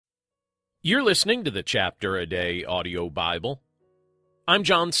You're listening to the Chapter a Day audio Bible. I'm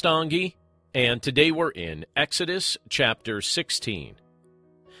John Stange, and today we're in Exodus chapter 16,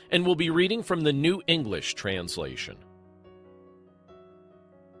 and we'll be reading from the New English Translation.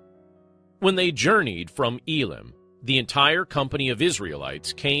 When they journeyed from Elim, the entire company of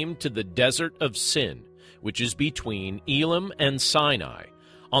Israelites came to the desert of Sin, which is between Elim and Sinai,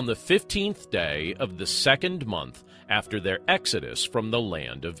 on the 15th day of the second month after their exodus from the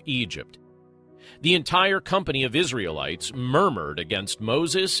land of Egypt. The entire company of Israelites murmured against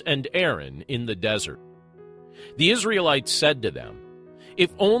Moses and Aaron in the desert. The Israelites said to them,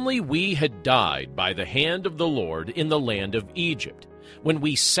 "If only we had died by the hand of the Lord in the land of Egypt, when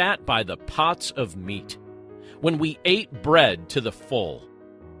we sat by the pots of meat, when we ate bread to the full.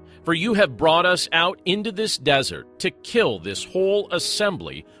 For you have brought us out into this desert to kill this whole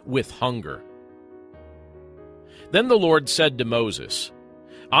assembly with hunger." Then the Lord said to Moses,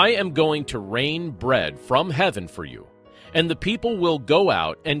 "I am going to rain bread from heaven for you, and the people will go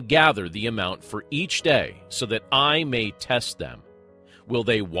out and gather the amount for each day, so that I may test them. Will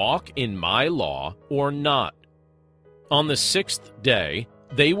they walk in my law or not? On the 6th day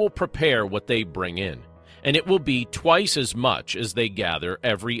they will prepare what they bring in, and it will be twice as much as they gather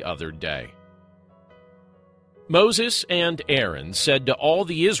every other day." Moses and Aaron said to all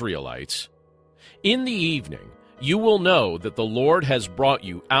the Israelites, "In the evening you will know that the Lord has brought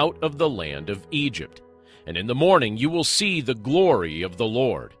you out of the land of Egypt, and in the morning you will see the glory of the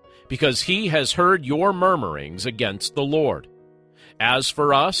Lord, because he has heard your murmurings against the Lord. As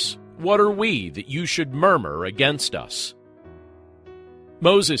for us, what are we that you should murmur against us?"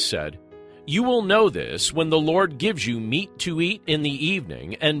 Moses said, "You will know this when the Lord gives you meat to eat in the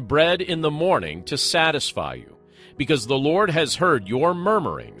evening and bread in the morning to satisfy you, because the Lord has heard your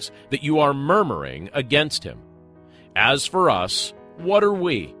murmurings, that you are murmuring against him. As for us, what are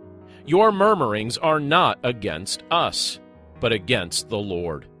we? Your murmurings are not against us, but against the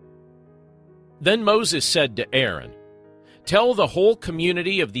Lord." Then Moses said to Aaron, "Tell the whole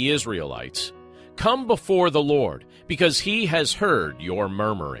community of the Israelites, 'Come before the Lord, because he has heard your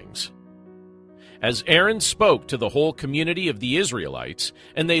murmurings.'" As Aaron spoke to the whole community of the Israelites,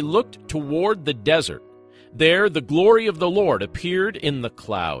 and they looked toward the desert, there the glory of the Lord appeared in the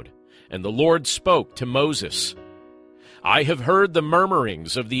cloud, and the Lord spoke to Moses. "I have heard the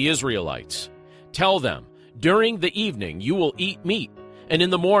murmurings of the Israelites. Tell them, during the evening you will eat meat, and in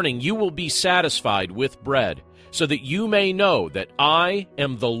the morning you will be satisfied with bread, so that you may know that I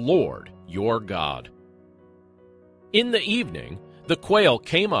am the Lord your God." In the evening the quail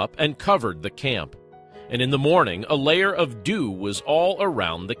came up and covered the camp, and in the morning a layer of dew was all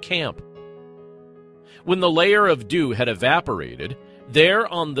around the camp. When the layer of dew had evaporated, there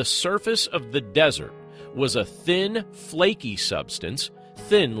on the surface of the desert was a thin, flaky substance,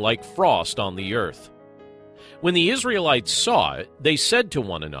 thin like frost on the earth. When the Israelites saw it, they said to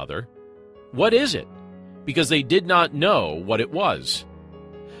one another, "What is it?" because they did not know what it was.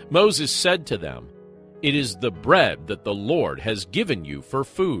 Moses said to them, "It is the bread that the Lord has given you for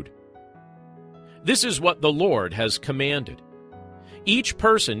food. This is what the Lord has commanded. Each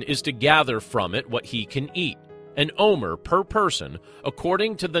person is to gather from it what he can eat, an omer per person,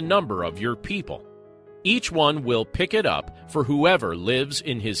 according to the number of your people. Each one will pick it up for whoever lives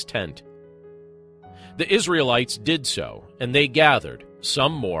in his tent." The Israelites did so, and they gathered,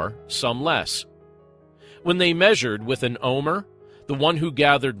 some more, some less. When they measured with an omer, the one who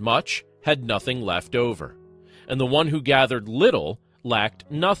gathered much had nothing left over, and the one who gathered little lacked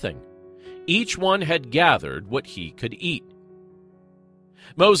nothing. Each one had gathered what he could eat.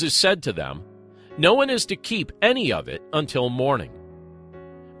 Moses said to them, "No one is to keep any of it until morning."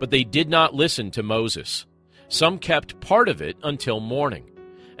 But they did not listen to Moses. Some kept part of it until morning,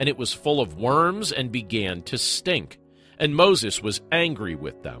 and it was full of worms and began to stink, and Moses was angry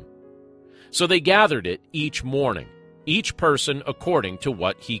with them. So they gathered it each morning, each person according to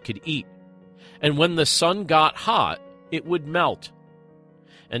what he could eat. And when the sun got hot, it would melt.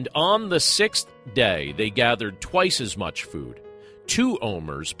 And on the 6th day they gathered twice as much food, 2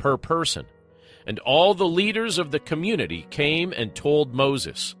 omers per person. And all the leaders of the community came and told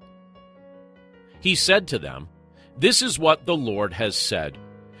Moses. He said to them, "This is what the Lord has said.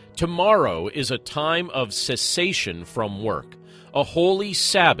 Tomorrow is a time of cessation from work, a holy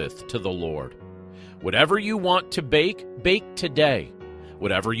Sabbath to the Lord. Whatever you want to bake, bake today.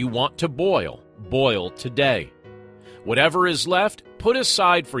 Whatever you want to boil, boil today. Whatever is left, put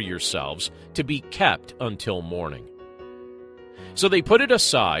aside for yourselves to be kept until morning." So they put it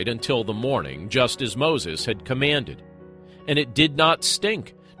aside until the morning, just as Moses had commanded. And it did not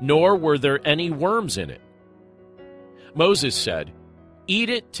stink, nor were there any worms in it. Moses said, Eat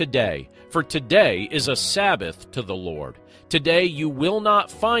it today, for today is a Sabbath to the Lord. Today you will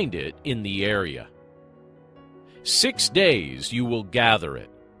not find it in the area. 6 days you will gather it,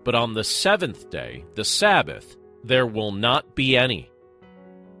 but on the seventh day, the Sabbath, there will not be any.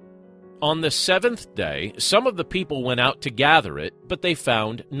 On the seventh day, some of the people went out to gather it, but they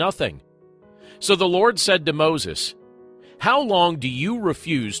found nothing. So the Lord said to Moses, "How long do you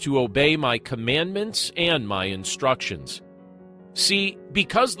refuse to obey my commandments and my instructions? See,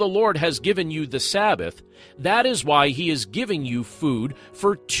 because the Lord has given you the Sabbath, that is why he is giving you food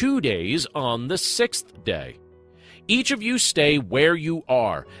for 2 days on the sixth day. Each of you stay where you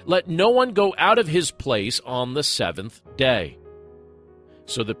are. Let no one go out of his place on the seventh day."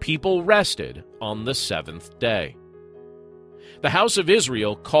 So the people rested on the seventh day. The house of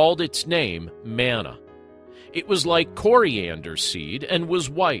Israel called its name manna. It was like coriander seed and was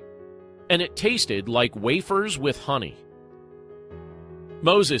white, and it tasted like wafers with honey.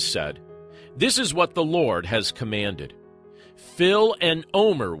 Moses said, "This is what the Lord has commanded. Fill an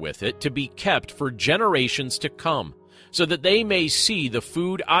omer with it to be kept for generations to come, so that they may see the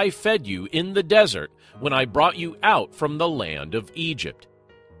food I fed you in the desert when I brought you out from the land of Egypt."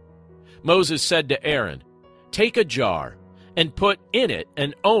 Moses said to Aaron, "Take a jar and put in it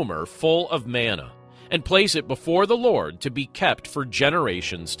an omer full of manna, and place it before the Lord to be kept for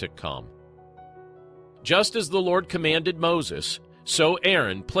generations to come." Just as the Lord commanded Moses, so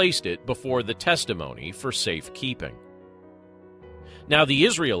Aaron placed it before the testimony for safekeeping. Now the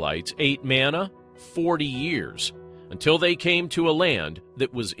Israelites ate manna 40 years, until they came to a land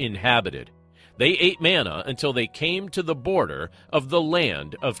that was inhabited. They ate manna until they came to the border of the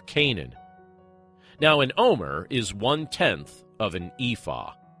land of Canaan. Now an omer is 1/10 of an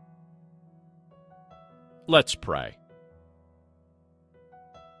ephah. Let's pray.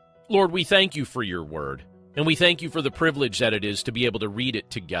 Lord, we thank you for your word, and we thank you for the privilege that it is to be able to read it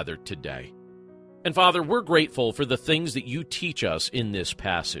together today. And Father, we're grateful for the things that you teach us in this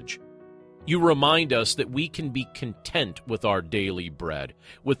passage. You remind us that we can be content with our daily bread,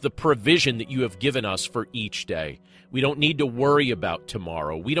 with the provision that you have given us for each day. We don't need to worry about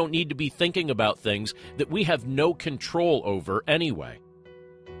tomorrow. We don't need to be thinking about things that we have no control over anyway.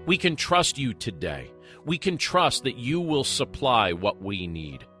 We can trust you today. We can trust that you will supply what we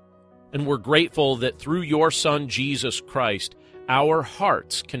need. And we're grateful that through your Son, Jesus Christ, our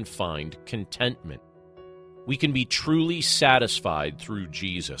hearts can find contentment. We can be truly satisfied through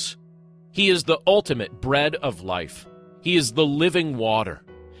Jesus. He is the ultimate bread of life. He is the living water.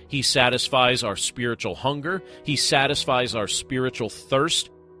 He satisfies our spiritual hunger. He satisfies our spiritual thirst.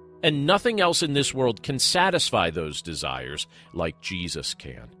 And nothing else in this world can satisfy those desires like Jesus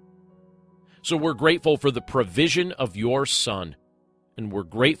can. So we're grateful for the provision of your Son. And we're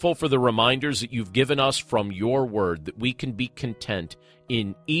grateful for the reminders that you've given us from your word that we can be content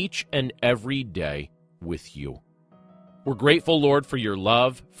in each and every day with you. We're grateful, Lord, for your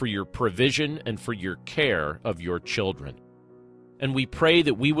love, for your provision, and for your care of your children. And we pray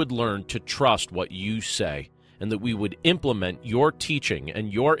that we would learn to trust what you say, and that we would implement your teaching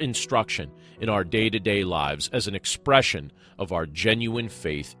and your instruction in our day-to-day lives as an expression of our genuine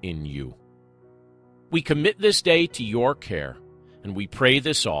faith in you. We commit this day to your care, and we pray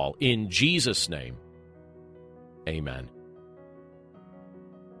this all in Jesus' name. Amen.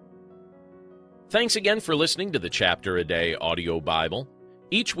 Thanks again for listening to the Chapter a Day audio Bible.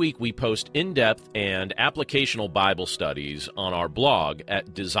 Each week we post in-depth and applicational Bible studies on our blog at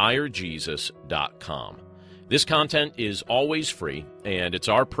desirejesus.com. This content is always free, and it's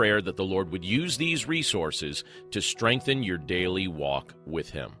our prayer that the Lord would use these resources to strengthen your daily walk with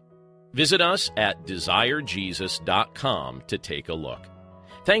Him. Visit us at desirejesus.com to take a look.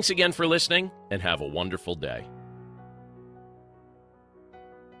 Thanks again for listening, and have a wonderful day.